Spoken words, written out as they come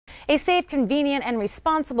A safe, convenient, and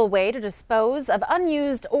responsible way to dispose of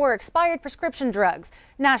unused or expired prescription drugs.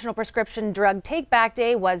 National Prescription Drug Take-Back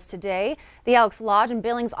Day was today. The Elks Lodge in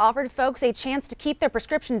Billings offered folks a chance to keep their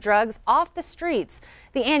prescription drugs off the streets.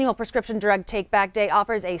 The annual Prescription Drug Take-Back Day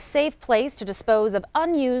offers a safe place to dispose of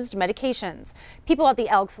unused medications. People at the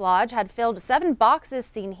Elks Lodge had filled 7 boxes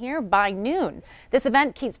seen here by noon. This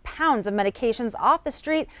event keeps pounds of medications off the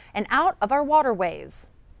street and out of our waterways.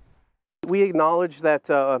 We acknowledge that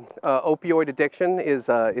opioid addiction is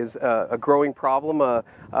a growing problem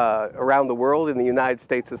around the world, in the United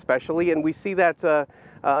States especially, and we see that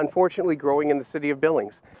unfortunately growing in the city of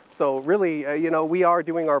Billings. So really, we are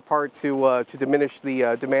doing our part to diminish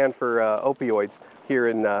the demand for opioids here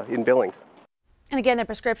in Billings. And again, the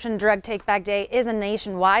Prescription Drug Take-Back Day is a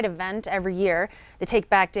nationwide event every year. The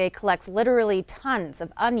Take-Back Day collects literally tons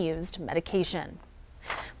of unused medication.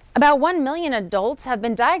 About 1 million adults have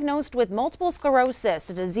been diagnosed with multiple sclerosis,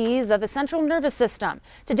 a disease of the central nervous system.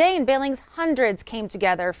 Today in Billings, hundreds came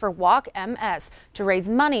together for Walk MS to raise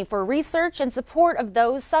money for research and support of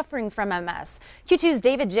those suffering from MS. Q2's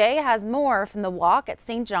David J. has more from the walk at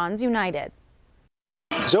St. John's United.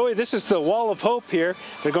 Zoe, this is the Wall of Hope here.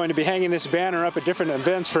 They're going to be hanging this banner up at different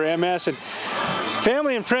events for MS, and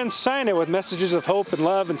family and friends sign it with messages of hope and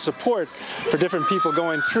love and support for different people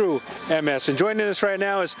going through MS. And joining us right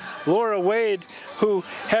now is Laura Wade, who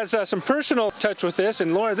has some personal touch with this.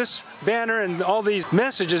 And Laura, this banner and all these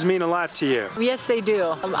messages mean a lot to you. Yes, they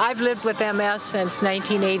do. I've lived with MS since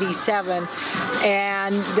 1987,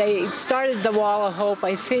 and they started the Wall of Hope,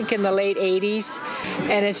 I think, in the late 80s.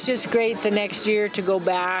 And it's just great the next year to go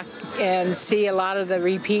back and see a lot of the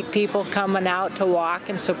repeat people coming out to walk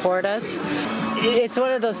and support us. It's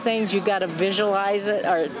one of those things you got to visualize it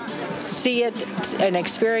or see it and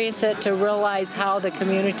experience it to realize how the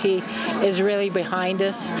community is really behind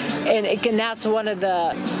us. And that's one of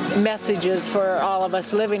the messages for all of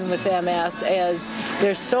us living with MS, is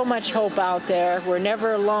there's so much hope out there. We're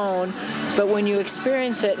never alone. But when you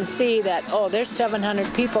experience it and see that, oh, there's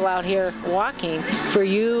 700 people out here walking for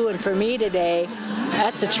you and for me today,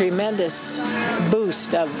 that's a tremendous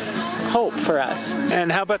boost of hope for us. And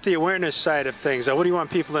how about the awareness side of things? What do you want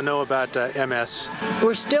people to know about MS?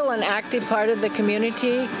 We're still an active part of the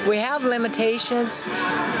community. We have limitations,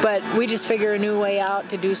 but we just figure a new way out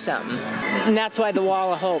to do something. And that's why the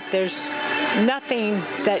Wall of Hope. There's nothing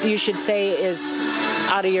that you should say is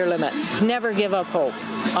out of your limits. Never give up hope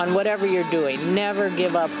on whatever you're doing. Never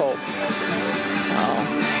give up hope.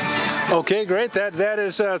 Oh. Okay, great. That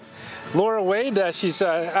is Laura Wade. She's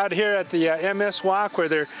out here at the MS Walk, where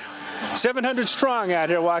they're 700 strong out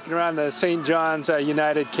here walking around the St. John's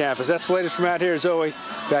United campus. That's the latest from out here. Zoe,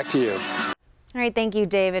 back to you. All right, thank you,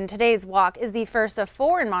 Dave. And today's walk is the first of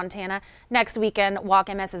 4 in Montana. Next weekend,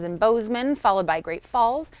 Walk MS is in Bozeman, followed by Great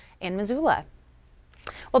Falls and Missoula.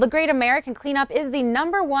 Well, the Great American Cleanup is the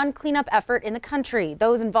 #1 cleanup effort in the country.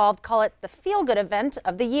 Those involved call it the feel-good event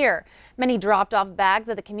of the year. Many dropped off bags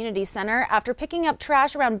at the community center after picking up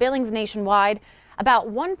trash around Billings nationwide. About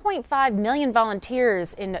 1.5 million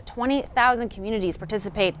volunteers in 20,000 communities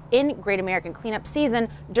participate in Great American Cleanup season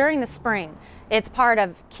during the spring. It's part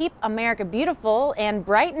of Keep America Beautiful, and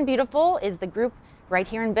Bright and Beautiful is the group right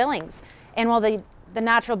here in Billings. And while the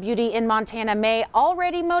natural beauty in Montana may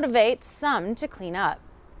already motivate some to clean up.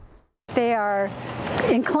 They are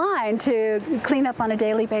inclined to clean up on a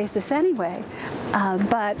daily basis anyway.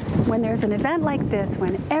 But when there's an event like this,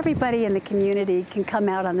 when everybody in the community can come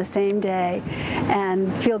out on the same day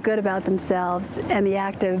and feel good about themselves and the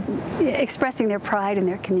act of expressing their pride in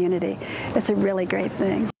their community, it's a really great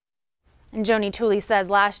thing. And Joni Tooley says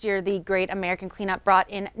last year the Great American Cleanup brought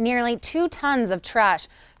in nearly 2 tons of trash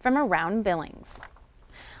from around Billings.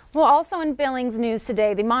 Well, also in Billings news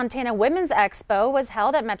today, the Montana Women's Expo was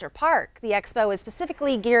held at Metro Park. The expo is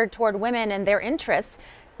specifically geared toward women and their interests.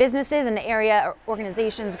 Businesses and area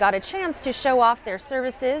organizations got a chance to show off their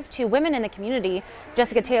services to women in the community.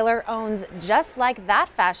 Jessica Taylor owns Just Like That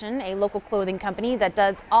Fashion, a local clothing company that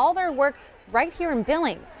does all their work right here in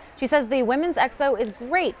Billings. She says the Women's Expo is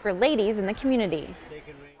great for ladies in the community.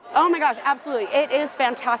 Oh my gosh, absolutely. It is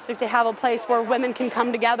fantastic to have a place where women can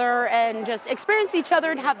come together and just experience each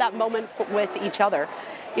other and have that moment with each other.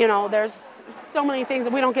 You know, there's so many things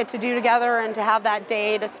that we don't get to do together, and to have that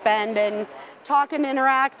day to spend and talk and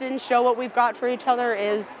interact and show what we've got for each other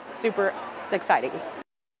is super exciting.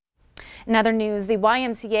 In other news, the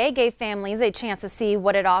YMCA gave families a chance to see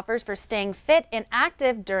what it offers for staying fit and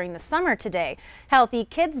active during the summer today. Healthy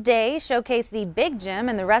Kids Day showcased the big gym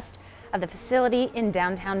and the rest of the facility in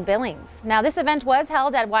downtown Billings. Now, this event was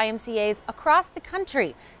held at YMCA's across the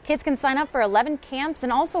country. Kids can sign up for 11 camps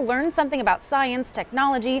and also learn something about science,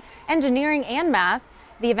 technology, engineering, and math.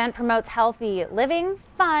 The event promotes healthy living,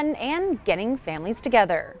 fun, and getting families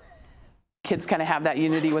together. Kids kind of have that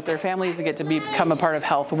unity with their families and get to become a part of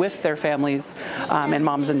health with their families and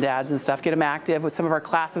moms and dads and stuff. Get them active with some of our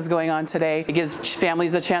classes going on today. It gives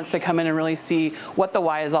families a chance to come in and really see what the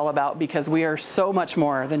Y is all about, because we are so much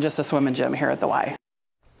more than just a swim and gym here at the Y.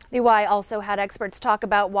 The Y also had experts talk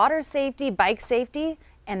about water safety, bike safety,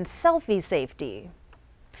 and selfie safety.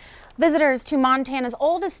 Visitors to Montana's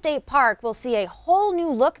oldest state park will see a whole new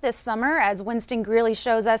look this summer, as Winston Greeley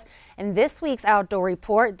shows us in this week's outdoor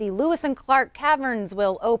report. The Lewis and Clark Caverns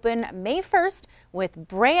will open May 1st with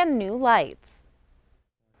brand new lights.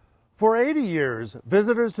 For 80 years,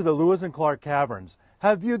 visitors to the Lewis and Clark Caverns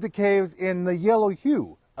have viewed the caves in the yellow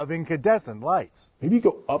hue of incandescent lights. Maybe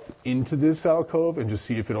go up into this alcove and just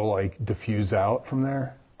see if it'll like diffuse out from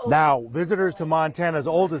there. Now, visitors to Montana's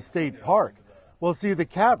oldest state park will see the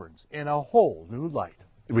caverns in a whole new light.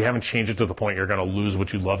 We haven't changed it to the point you're going to lose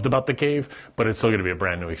what you loved about the cave, but it's still going to be a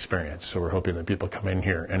brand new experience. So we're hoping that people come in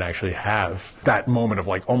here and actually have that moment of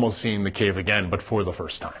like almost seeing the cave again, but for the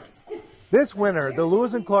first time. This winter, the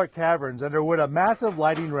Lewis and Clark Caverns underwent a massive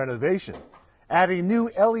lighting renovation, adding new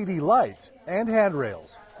LED lights and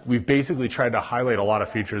handrails. We've basically tried to highlight a lot of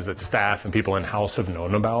features that staff and people in-house have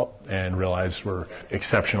known about and realized were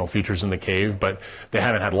exceptional features in the cave, but they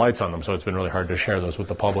haven't had lights on them, so it's been really hard to share those with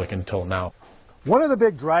the public until now. One of the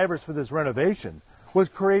big drivers for this renovation was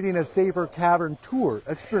creating a safer cavern tour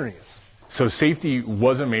experience. So safety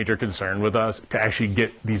was a major concern with us, to actually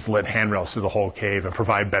get these lit handrails through the whole cave and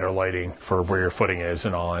provide better lighting for where your footing is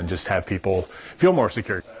and all, and just have people feel more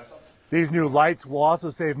secure. These new lights will also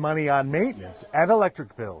save money on maintenance and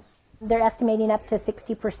electric bills. They're estimating up to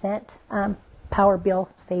 60% power bill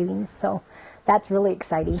savings, so that's really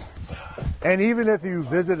exciting. And even if you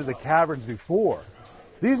visited the caverns before,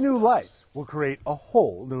 these new lights will create a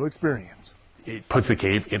whole new experience. It puts the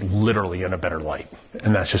cave literally in a better light,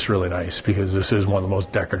 and that's just really nice, because this is one of the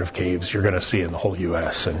most decorative caves you're going to see in the whole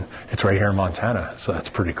U.S., and it's right here in Montana, so that's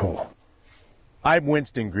pretty cool. I'm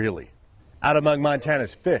Winston Greeley, out among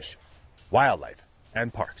Montana's fish, wildlife,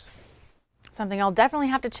 and parks. Something I'll definitely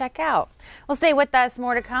have to check out. Well, stay with us.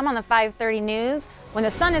 More to come on the 5:30 news. When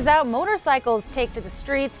the sun is out, motorcycles take to the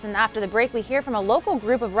streets, and after the break, we hear from a local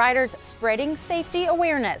group of riders spreading safety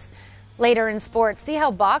awareness. Later in sports, see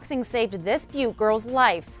how boxing saved this Butte girl's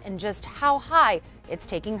life and just how high it's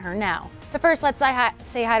taking her now. But first, let's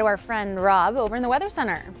say hi to our friend Rob over in the Weather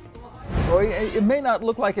Center. Well, it may not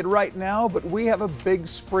look like it right now, but we have a big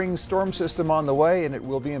spring storm system on the way, and it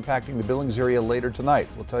will be impacting the Billings area later tonight.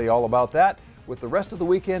 We'll tell you all about that with the rest of the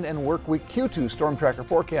weekend and work week Q2 storm tracker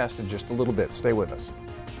forecast in just a little bit. Stay with us.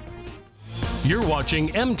 You're watching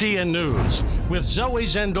MTN News with Zoe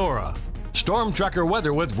Zandora, storm tracker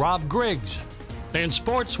weather with Rob Griggs, and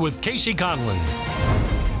sports with Casey Conlon.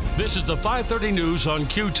 This is the 5:30 news on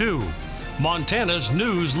Q2, Montana's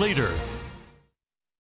news leader.